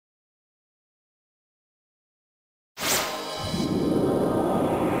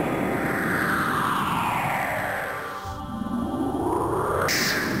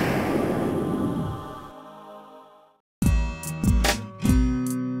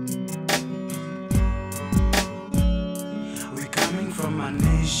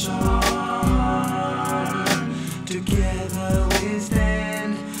nation. Together we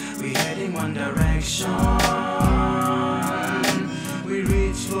stand, we head in one direction. We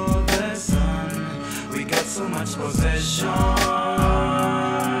reach for the sun, we got so much possessions.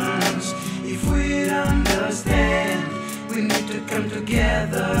 If we understand, we need to come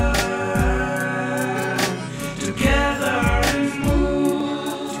together. Together and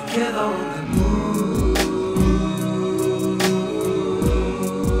move, together on the move.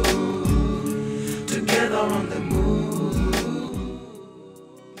 Together on the move.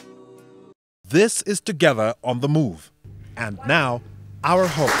 This is Together on the Move. And now, our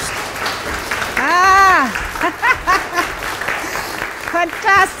host.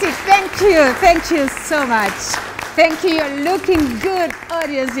 Fantastic. Thank you so much. Thank you. You're looking good,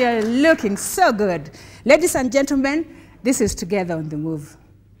 audience. You're looking so good. Ladies and gentlemen, this is Together on the Move.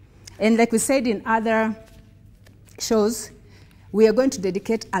 And like we said in other shows, we are going to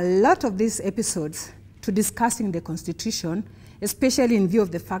dedicate a lot of these episodes to discussing the Constitution, especially in view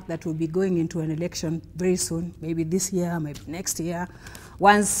of the fact that we'll be going into an election very soon, maybe this year, maybe next year,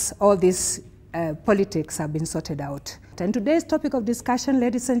 once all these politics have been sorted out. And today's topic of discussion,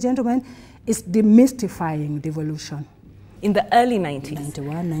 ladies and gentlemen, is demystifying devolution. In the early 90s.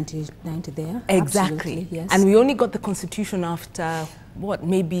 91, 90 there. Exactly. Absolutely, yes. And we only got the Constitution after, what,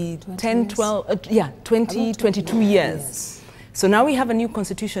 maybe 10, years. 12, 20, 22 years. Yes. So now we have a new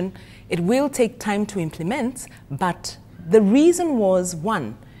Constitution. It will take time to implement, but the reason was,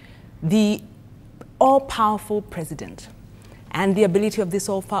 one, the all-powerful president and the ability of this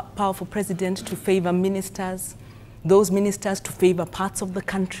all-powerful president to favor ministers, those ministers to favor parts of the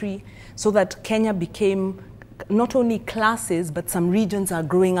country, so that Kenya became not only classes, but some regions are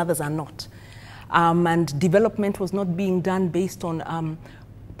growing, others are not. And development was not being done based on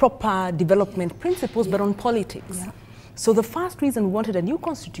proper development principles, but on politics. Yeah. So the first reason we wanted a new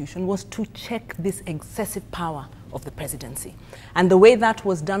constitution was to check this excessive power of the presidency. And the way that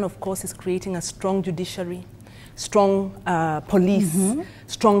was done, of course, is creating a strong judiciary, strong police,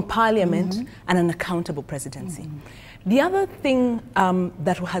 strong parliament, and an accountable presidency. The other thing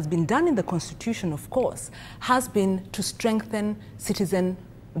that has been done in the Constitution, of course, has been to strengthen citizen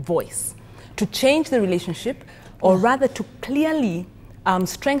voice, to change the relationship, or rather to clearly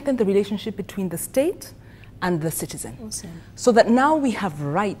strengthen the relationship between the state and the citizen. Awesome. So that now we have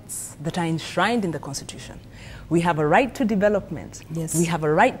rights that are enshrined in the Constitution. We have a right to development. Yes. We have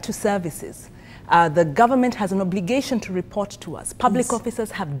a right to services. The government has an obligation to report to us. Public officers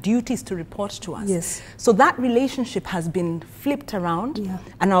have duties to report to us. Yes. So that relationship has been flipped around,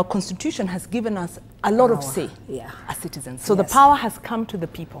 and our Constitution has given us a lot of say as citizens. So the power has come to the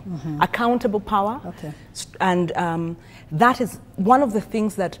people, accountable power. Okay. And that is one of the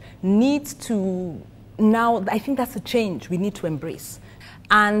things that needs to now, I think that's a change we need to embrace.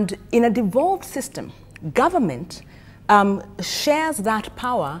 And in a devolved system, government shares that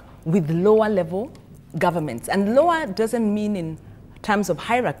power with lower level governments. And lower doesn't mean in terms of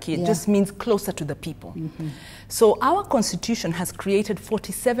hierarchy, it just means closer to the people. So our Constitution has created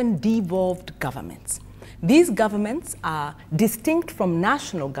 47 devolved governments. These governments are distinct from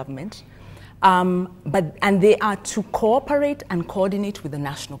national government, and they are to cooperate and coordinate with the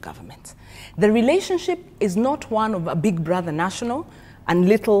national government. The relationship is not one of a big brother national and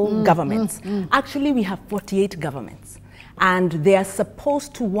little governments. Actually, we have 48 governments. And they are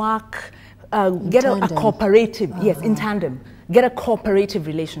supposed to work, get a cooperative, in tandem, get a cooperative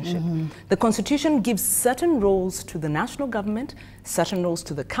relationship. The Constitution gives certain roles to the national government, certain roles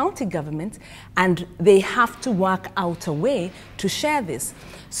to the county government, and they have to work out a way to share this.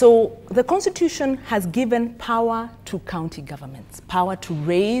 So the Constitution has given power to county governments, power to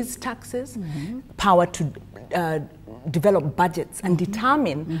raise taxes, power to develop budgets and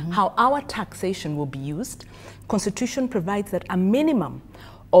determine how our taxation will be used. Constitution provides that a minimum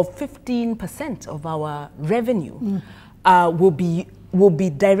of 15% of our revenue will be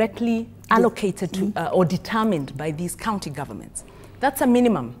directly allocated to or determined by these county governments. That's a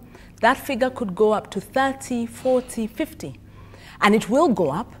minimum. That figure could go up to 30, 40, 50. And it will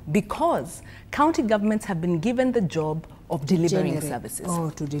go up because county governments have been given the job of delivering services.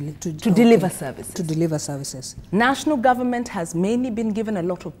 To deliver services. To deliver services. National government has mainly been given a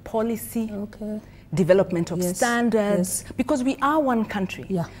lot of policy, development of standards, because we are one country.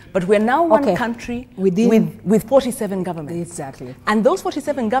 But we're now one country with 47 governments. Exactly. And those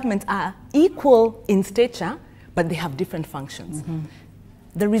 47 governments are equal in stature, but they have different functions.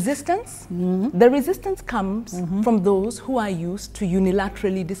 The resistance? The resistance comes from those who are used to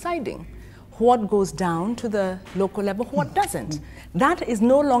unilaterally deciding what goes down to the local level, what doesn't. That is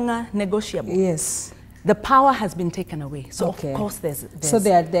no longer negotiable. Yes. The power has been taken away. So of course there's so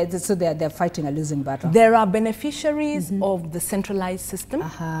they're fighting a losing battle. There are beneficiaries of the centralized system.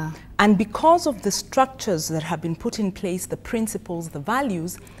 And because of the structures that have been put in place, the principles, the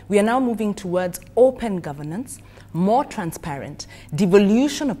values, we are now moving towards open governance, more transparent,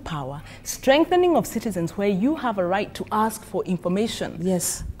 devolution of power, strengthening of citizens where you have a right to ask for information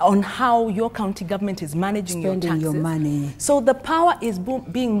on how your county government is managing your taxes. Your money. So the power is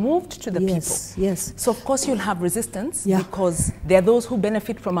being moved to the people. So of course you'll have resistance because there are those who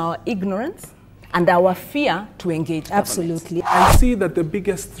benefit from our ignorance and our fear to engage Absolutely. I see that the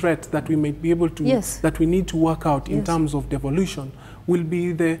biggest threat that we may be able to, that we need to work out in terms of devolution will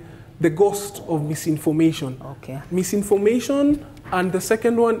be the ghost of misinformation. Misinformation, and the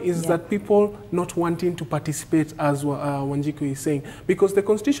second one is that people not wanting to participate, as Wanjiru is saying, because the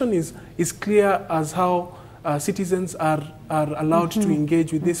Constitution is clear as how citizens are allowed to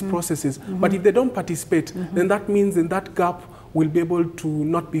engage with these processes. But if they don't participate, then that means in that gap will be able to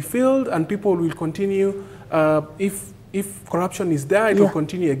not be filled, and people will continue, if corruption is there, it will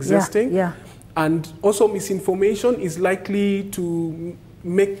continue existing. And also misinformation is likely to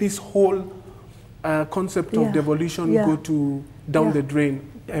make this whole concept of devolution go down the drain.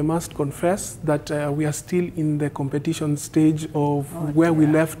 I must confess that we are still in the competition stage of where we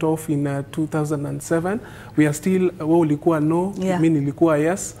left off in 2007. We are still, ulikuwa no, mimi nilikuwa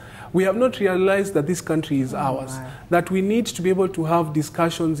yes. We have not realized that this country is ours, that we need to be able to have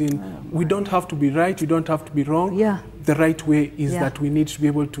discussions in, we don't have to be right, we don't have to be wrong. The right way is that we need to be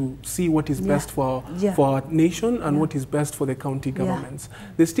able to see what is best for our nation and what is best for the county governments.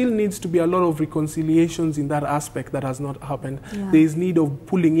 There still needs to be a lot of reconciliations in that aspect that has not happened. There is need of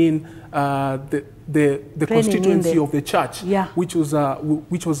pulling in the constituency of the church, which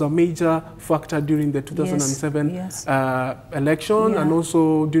was a major factor during the 2007 election and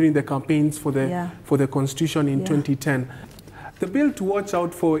also during the campaigns for the constitution in 2010. The bill to watch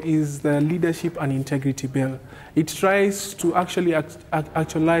out for is the Leadership and Integrity Bill. It tries to actually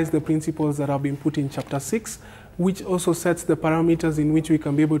actualize the principles that have been put in Chapter 6, which also sets the parameters in which we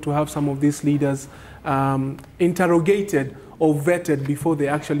can be able to have some of these leaders interrogated or vetted before they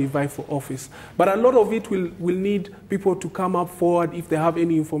actually vie for office. But a lot of it will need people to come up forward if they have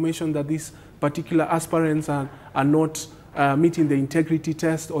any information that these particular aspirants are not meeting the integrity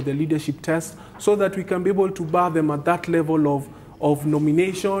test or the leadership test, so that we can be able to bar them at that level of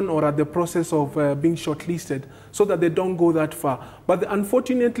nomination or at the process of being shortlisted, so that they don't go that far. But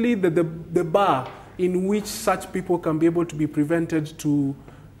unfortunately, the bar in which such people can be able to be prevented to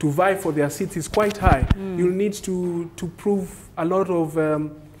vie for their seats is quite high. You'll need to prove a lot of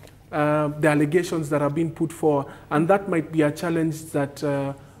the allegations that are being put forward, and that might be a challenge that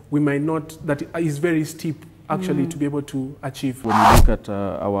we might not, that is very steep actually to be able to achieve. When you look at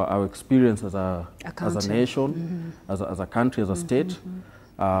our experience as a nation, as a country, as a state,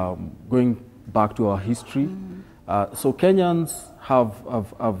 going back to our history, so Kenyans have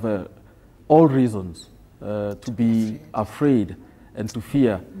all reasons to be afraid and to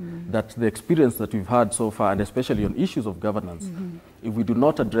fear that the experience that we've had so far, and especially on issues of governance, if we do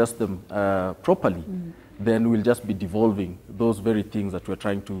not address them properly, then we'll just be devolving those very things that we're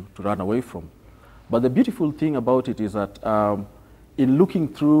trying to run away from. But the beautiful thing about it is that in looking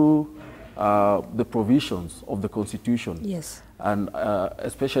through the provisions of the Constitution, and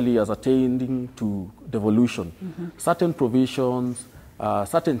especially as attaining to devolution, certain provisions,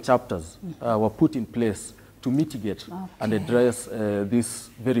 certain chapters were put in place to mitigate and address these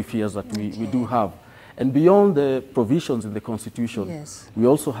very fears that we do have. And beyond the provisions in the Constitution, we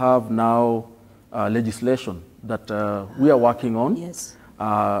also have now legislation that we are working on.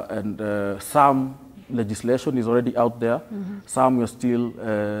 And some legislation is already out there. Some we're still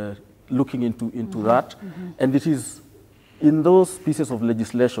looking into that. And it is in those pieces of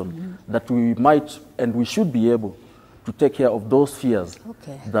legislation that we might and we should be able to take care of those fears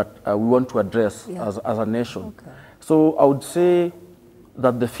that we want to address as a nation. So I would say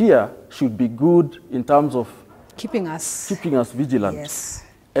that the fear should be good in terms of keeping us vigilant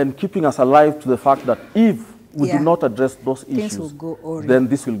and keeping us alive to the fact that if we do not address those issues, then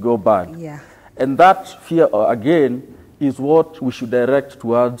this will go bad. And that fear, again, is what we should direct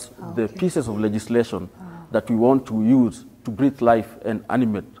towards the pieces of legislation that we want to use to breathe life and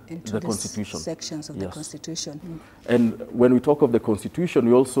animate into the Constitution. Sections of the Constitution. And when we talk of the Constitution,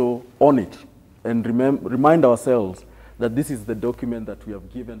 we also own it and remind ourselves that this is the document that we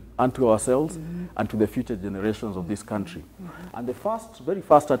have given unto ourselves and to the future generations of this country. And the very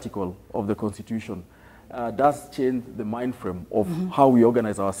first article of the Constitution does change the mind frame of how we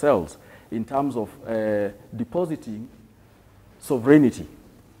organize ourselves in terms of depositing sovereignty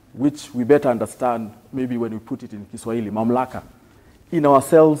which we better understand maybe when we put it in Kiswahili, mamlaka, in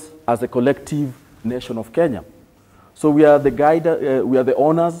ourselves as a collective nation of Kenya. So we are the we are the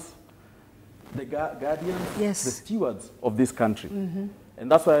owners, the guardians, yes, the stewards of this country.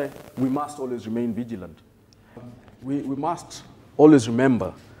 And that's why we must always remain vigilant. We must always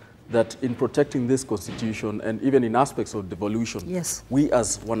remember that in protecting this constitution and even in aspects of devolution, yes, we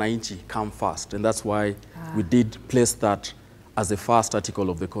as Wananchi come first. And that's why we did place that as the first article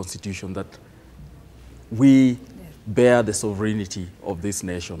of the constitution, that we bear the sovereignty of this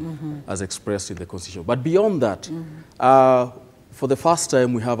nation as expressed in the constitution. But beyond that, for the first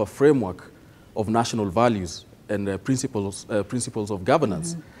time, we have a framework of national values and principles of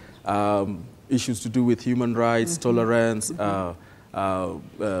governance, issues to do with human rights, tolerance,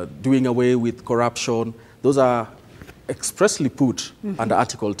 doing away with corruption. Those are expressly put under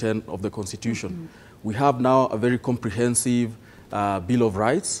Article 10 of the Constitution. We have now a very comprehensive Bill of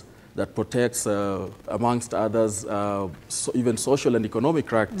Rights that protects, amongst others, even social and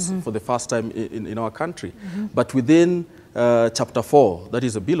economic rights for the first time in our country. But within Chapter 4, that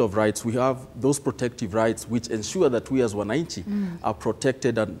is a Bill of Rights, we have those protective rights which ensure that we as Wananchi are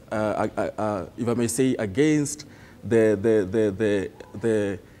protected, and, if I may say, against the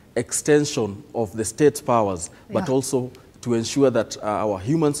extension of the state's powers, but also to ensure that our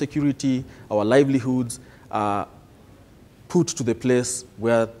human security, our livelihoods are put to the place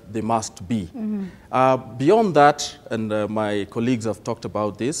where they must be. Beyond that, and my colleagues have talked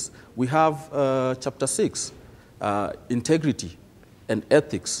about this, we have Chapter 6, integrity and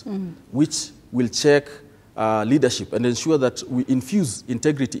ethics, which will check leadership and ensure that we infuse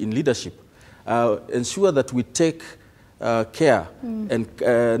integrity in leadership, ensure that we take care and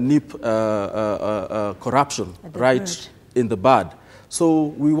nip corruption right in the bud. So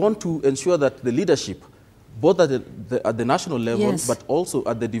we want to ensure that the leadership, both at the national level, but also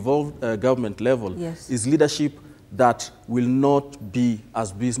at the devolved government level, is leadership that will not be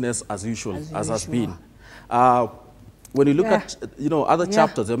as business as usual as has been. When you look at other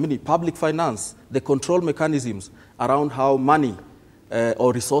chapters, there are many public finance, the control mechanisms around how money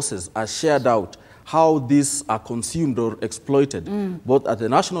or resources are shared out, how these are consumed or exploited, both at the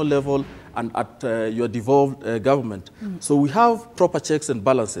national level and at your devolved government. So we have proper checks and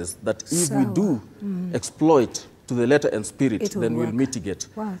balances that if we do exploit to the letter and spirit, then we'll mitigate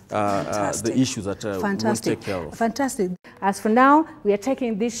the issues that we won't take care of. Fantastic. As for now, we are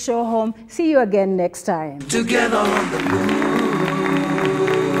taking this show home. See you again next time. Together on the move.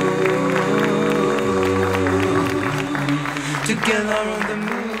 Together on the move.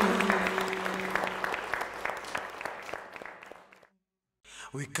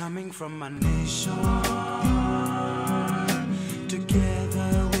 We're coming from a nation.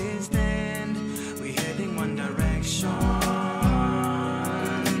 Together we stand. We're heading one direction.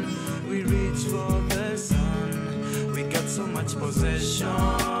 We reach for the sun. We got so much possessions.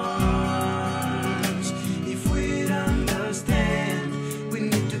 If we understand, we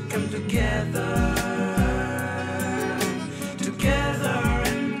need to come together. Together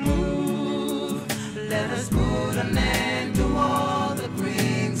and move. Let us put an end to all that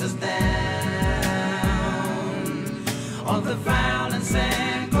brings us down. All the violence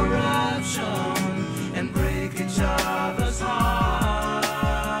and corruption, and break each other's heart.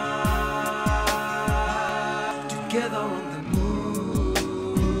 Together on the move.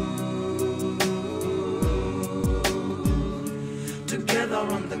 Together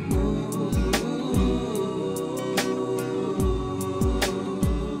on the move.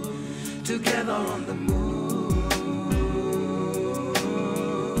 Together on the move.